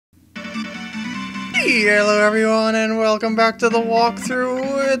Hello everyone and welcome back to the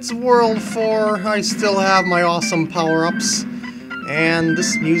walkthrough. It's World 4. I still have my awesome power-ups. And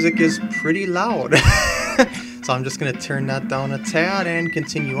this music is pretty loud. So I'm just going to turn that down a tad and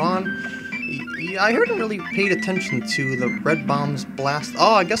continue on. I hadn't really paid attention to the red bomb's blast.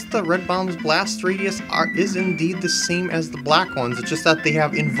 Oh, I guess the red bomb's blast radius is indeed the same as the black ones. It's just that they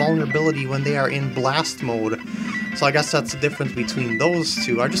have invulnerability when they are in blast mode. So I guess that's the difference between those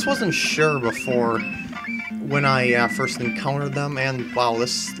two. I just wasn't sure before when I first encountered them, and wow,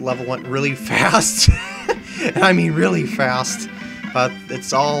 this level went really fast. I mean really fast. But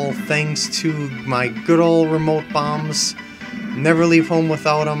it's all thanks to my good old remote bombs. Never leave home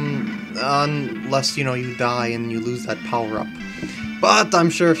without them, unless, you know, you die and you lose that power-up. But I'm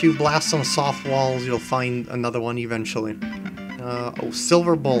sure if you blast some soft walls, you'll find another one eventually. Oh,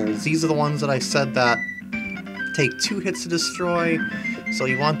 silver bulls. These are the ones that I said that take 2 hits to destroy, so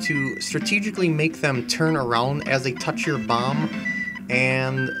you want to strategically make them turn around as they touch your bomb,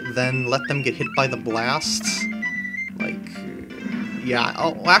 and then let them get hit by the blast. Like, yeah,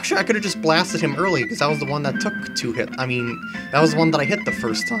 oh, actually I could have just blasted him early, because that was the one that took 2 hits. I mean, that was the one that I hit the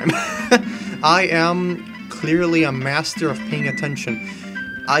first time. I am clearly a master of paying attention.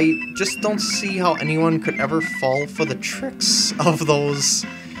 I just don't see how anyone could ever fall for the tricks of those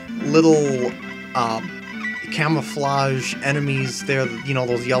little, camouflage enemies there, you know,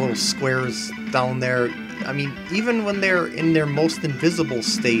 those yellow squares down there. I mean, even when they're in their most invisible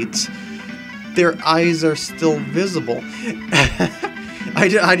state, their eyes are still visible.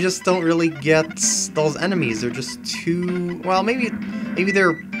 I just don't really get those enemies. They're just too, well, maybe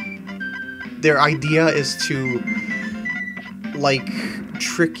their idea is to, like,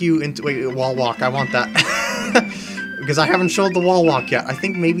 trick you into, wait, wall walk, I want that. Because I haven't showed the wall walk yet. I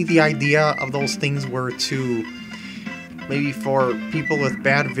think maybe the idea of those things were to, maybe for people with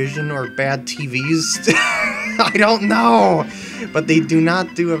bad vision or bad TVs. I don't know. But they do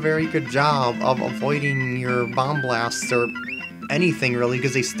not do a very good job of avoiding your bomb blasts or anything really,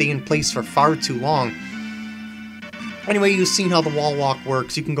 because they stay in place for far too long. Anyway, you've seen how the wall walk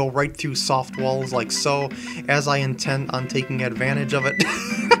works. You can go right through soft walls like so, as I intend on taking advantage of it.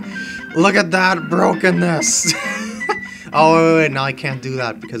 Look at that brokenness! Oh, wait, no, I can't do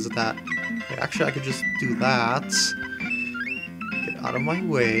that because of that. Wait, actually, I could just do that. Get out of my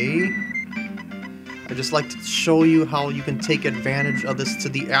way. I just like to show you how you can take advantage of this to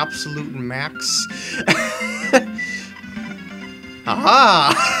the absolute max.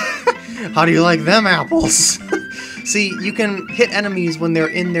 Aha! How do you like them apples? See, you can hit enemies when they're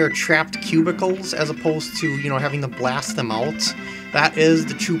in their trapped cubicles, as opposed to, you know, having to blast them out. That is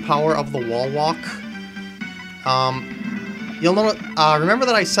the true power of the wall walk. You'll know, remember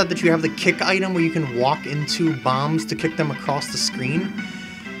that I said that you have the kick item where you can walk into bombs to kick them across the screen?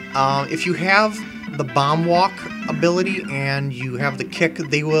 If you have the bomb walk ability and you have the kick,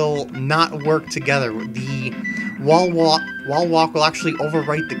 they will not work together. The wall walk will actually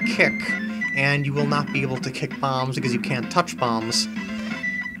overwrite the kick, and you will not be able to kick bombs because you can't touch bombs.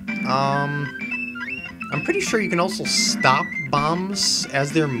 I'm pretty sure you can also stop bombs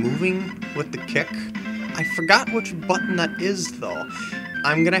as they're moving with the kick. I forgot which button that is, though.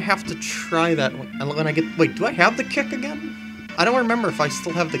 I'm gonna have to try that when I get... Wait, do I have the kick again? I don't remember if I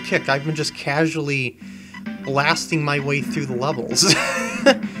still have the kick. I've been just casually blasting my way through the levels.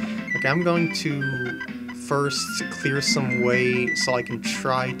 Okay, I'm going to first clear some way so I can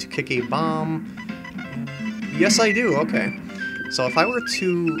try to kick a bomb. Yes, I do. Okay. So if I were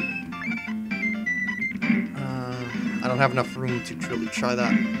to... I don't have enough room to really try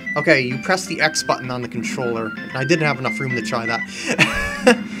that. Okay, you press the X button on the controller. I didn't have enough room to try that.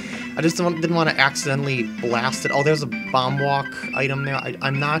 I just didn't want to accidentally blast it. Oh, there's a bomb walk item there.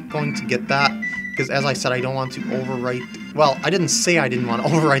 I'm not going to get that, because as I said, I don't want to overwrite... Well, I didn't say I didn't want to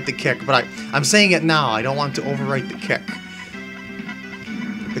overwrite the kick, but I'm saying it now. I don't want to overwrite the kick.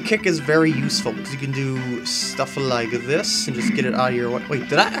 The kick is very useful, because you can do stuff like this and just get it out of your way. Wait,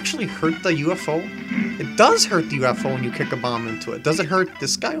 did that actually hurt the UFO? It does hurt the UFO when you kick a bomb into it. Does it hurt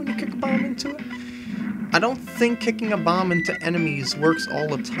this guy when you kick a bomb into it? I don't think kicking a bomb into enemies works all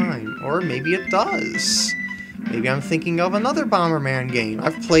the time. Or maybe it does. Maybe I'm thinking of another Bomberman game.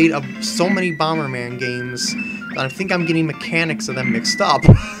 I've played so many Bomberman games that I think I'm getting mechanics of them mixed up.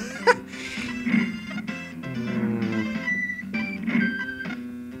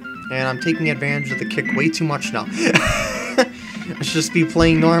 And I'm taking advantage of the kick way too much now. I should just be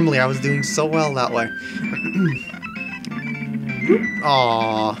playing normally. I was doing so well that way.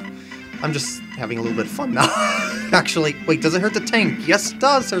 Aww. I'm just having a little bit of fun now. Actually, wait, does it hurt the tank? Yes, it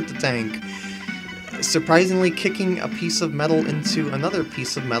does hurt the tank. Surprisingly, kicking a piece of metal into another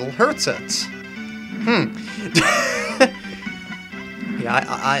piece of metal hurts it. Yeah,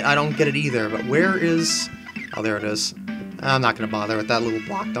 I don't get it either, but where is... Oh, there it is. I'm not gonna bother with that little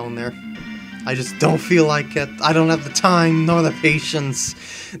block down there. I just don't feel like it. I don't have the time nor the patience.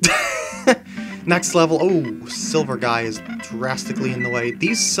 Next level. Oh, silver guy is drastically in the way.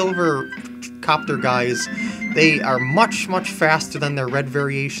 These silver copter guys, they are much, much faster than their red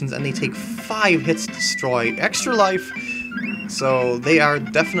variations, and they take 5 hits to destroy. Extra life, so they are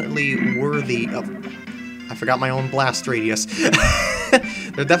definitely worthy of... I forgot my own blast radius.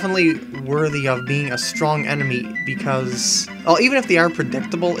 They're definitely worthy of being a strong enemy because... Well, even if they are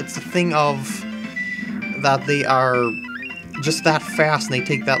predictable, it's the thing of that they are just that fast and they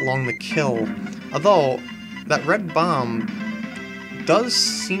take that long to kill. Although, that red bomb does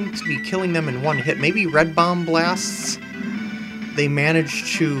seem to be killing them in one hit. Maybe red bomb blasts, they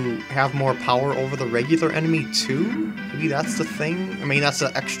manage to have more power over the regular enemy too? Maybe that's the thing? I mean, that's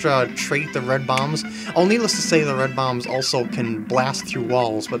an extra trait of red bombs. Oh, needless to say, the red bombs also can blast through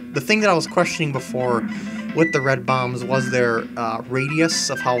walls, but the thing that I was questioning before with the red bombs was their radius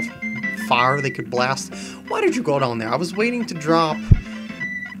of how far they could blast. Why did you go down there? I was waiting to drop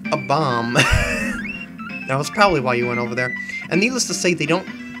a bomb. That was probably why you went over there. And needless to say, they don't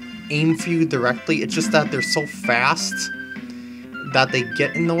aim for you directly. It's just that they're so fast that they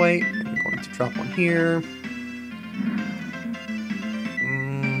get in the way. I'm going to drop one here.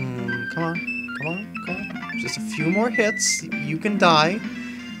 Come on, come on, come on. Just a few more hits. You can die.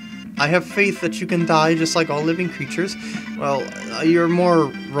 I have faith that you can die just like all living creatures. Well, you're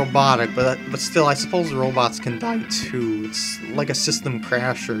more robotic, but still, I suppose the robots can die too. It's like a system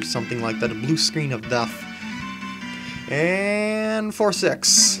crash or something like that. A blue screen of death. And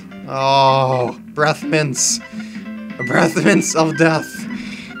 4-6. Oh, breath mints. Breath mints of death.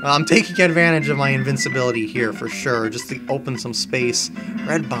 I'm taking advantage of my invincibility here for sure, just to open some space.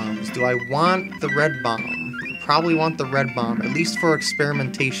 Red bombs. Do I want the red bomb? I probably want the red bomb, at least for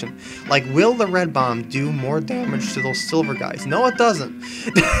experimentation. Like, will the red bomb do more damage to those silver guys? No, it doesn't.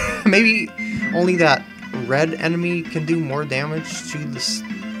 Maybe only that red enemy can do more damage to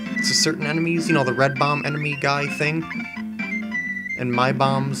certain enemies. You know, the red bomb enemy guy thing. And my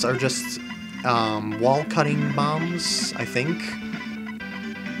bombs are just wall-cutting bombs, I think.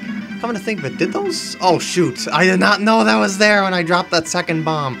 Coming to think of it, did those... Oh, shoot. I did not know that was there when I dropped that second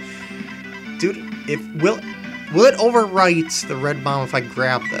bomb. Dude, will it overwrite the red bomb if I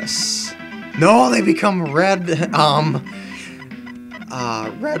grab this? No, they become red,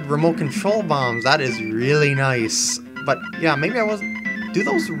 red remote control bombs. That is really nice. But, yeah, maybe I wasn't... Do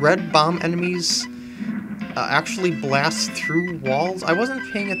those red bomb enemies actually blast through walls? I wasn't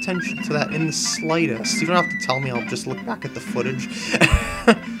paying attention to that in the slightest. You don't have to tell me, I'll just look back at the footage.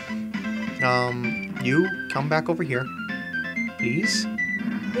 You come back over here, please.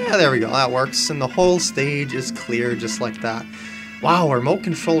 Yeah, there we go, that works, and the whole stage is clear just like that. Wow, remote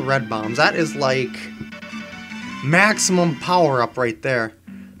control red bombs, that is like maximum power up right there.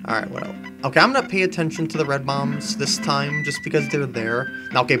 Alright, what else? Okay, I'm gonna pay attention to the red bombs this time, just because they're there.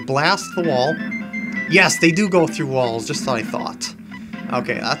 Now, okay, blast the wall. Yes, they do go through walls, just what I thought.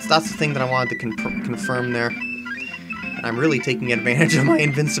 Okay, that's the thing that I wanted to confirm there. And I'm really taking advantage of my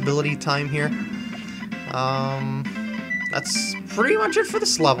invincibility time here. That's pretty much it for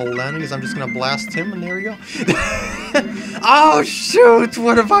this level then, because I'm just gonna blast him, and there we go. Oh shoot,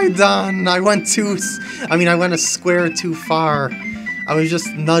 what have I done? I went a square too far. I was just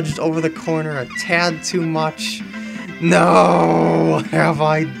nudged over the corner a tad too much. No, what have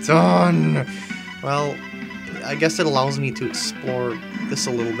I done? Well, I guess it allows me to explore this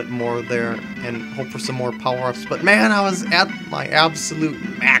a little bit more there and hope for some more power-ups, but man, I was at my absolute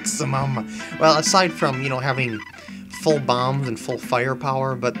maximum. Well, aside from, you know, having full bombs and full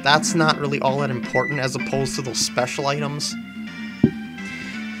firepower, but that's not really all that important as opposed to those special items.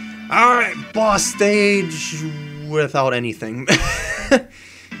 Alright, boss stage without anything.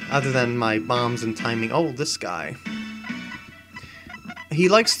 Other than my bombs and timing. Oh, this guy. He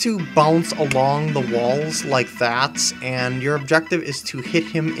likes to bounce along the walls like that, and your objective is to hit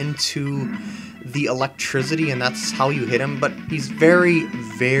him into the electricity, and that's how you hit him, but he's very,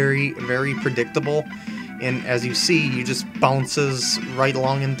 very, very predictable, and as you see, he just bounces right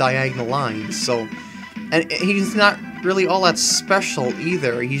along in diagonal lines, so... And he's not really all that special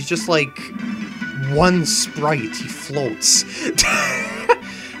either, he's just like one sprite, he floats.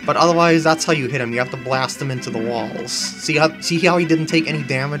 But otherwise, that's how you hit him. You have to blast him into the walls. See how he didn't take any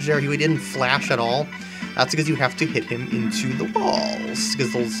damage there? He didn't flash at all? That's because you have to hit him into the walls,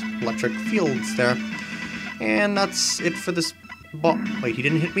 because those electric fields there. And that's it for this Wait, he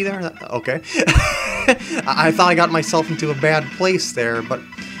didn't hit me there? Okay. I thought I got myself into a bad place there, but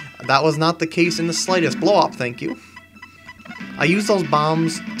That was not the case in the slightest. Blow up, thank you. I use those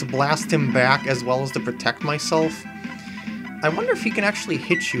bombs to blast him back as well as to protect myself. I wonder if he can actually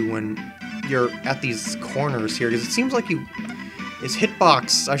hit you when you're at these corners here, because it seems like his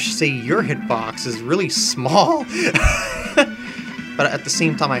hitbox, I should say your hitbox, is really small. But at the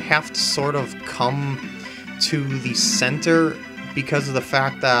same time, I have to sort of come to the center because of the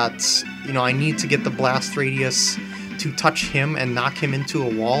fact that, you know, I need to get the blast radius to touch him and knock him into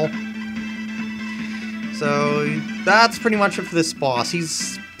a wall. So that's pretty much it for this boss.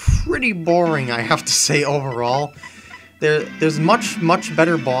 He's pretty boring, I have to say, overall. There's much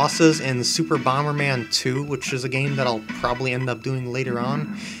better bosses in Super Bomberman 2, which is a game that I'll probably end up doing later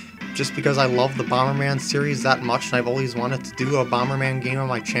on, just because I love the Bomberman series that much, and I've always wanted to do a Bomberman game on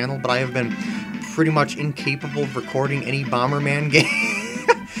my channel, but I have been pretty much incapable of recording any Bomberman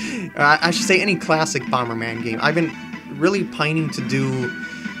game. I should say any classic Bomberman game. I've been really pining to do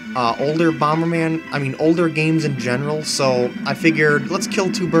older older games in general, so I figured let's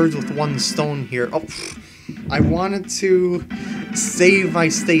kill two birds with one stone here. Oh, I wanted to save my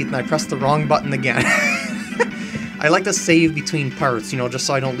state and I pressed the wrong button again. I like to save between parts, you know, just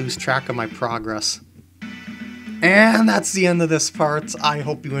so I don't lose track of my progress. And that's the end of this part. I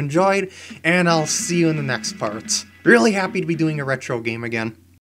hope you enjoyed, and I'll see you in the next part. Really happy to be doing a retro game again.